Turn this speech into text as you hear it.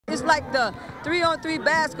It's like the 3-on-3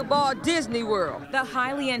 basketball Disney World. The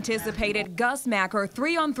highly anticipated Gus Macker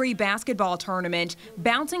 3-on-3 basketball tournament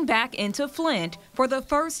bouncing back into Flint for the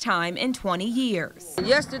first time in 20 years.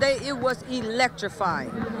 Yesterday it was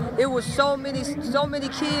electrifying. It was so many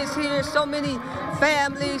kids here, so many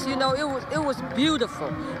families, you know, it was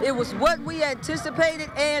beautiful. It was what we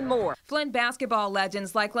anticipated and more. Flint basketball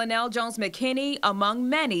legends like Linnell Jones-McKinney among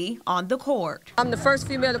many on the court. I'm the first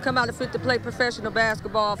female to come out of Flint to play professional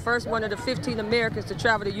basketball, first one of the 15 Americans to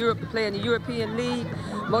travel to Europe to play in the European League,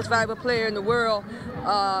 most valuable player in the world,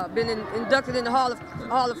 been inducted in the Hall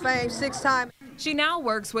of Fame 6 times. She now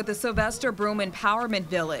works with the Sylvester Broom Empowerment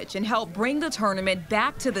Village and helped bring the tournament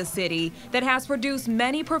back to the city that has produced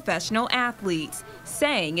many professional athletes,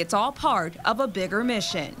 saying it's all part of a bigger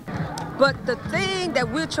mission. But the thing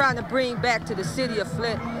that we're trying to bring back to the city of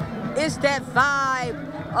Flint is that vibe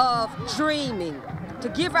of dreaming, to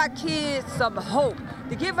give our kids some hope,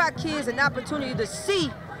 to give our kids an opportunity to see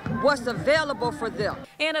what's available for them.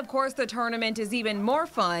 And of course, the tournament is even more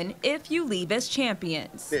fun if you leave as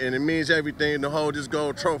champions. And it means everything to hold this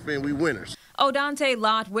gold trophy, and we winners. Odante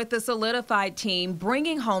Lott with the solidified team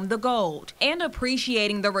bringing home the gold and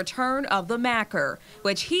appreciating the return of the Macker,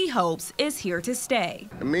 which he hopes is here to stay.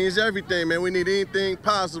 It means everything, man. We need anything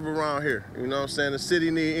positive around here. You know what I'm saying? The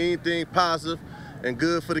city needs anything positive and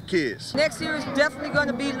good for the kids. Next year is definitely going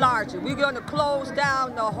to be larger. We're going to close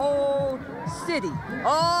down the whole city.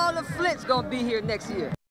 All of Flint's going to be here next year.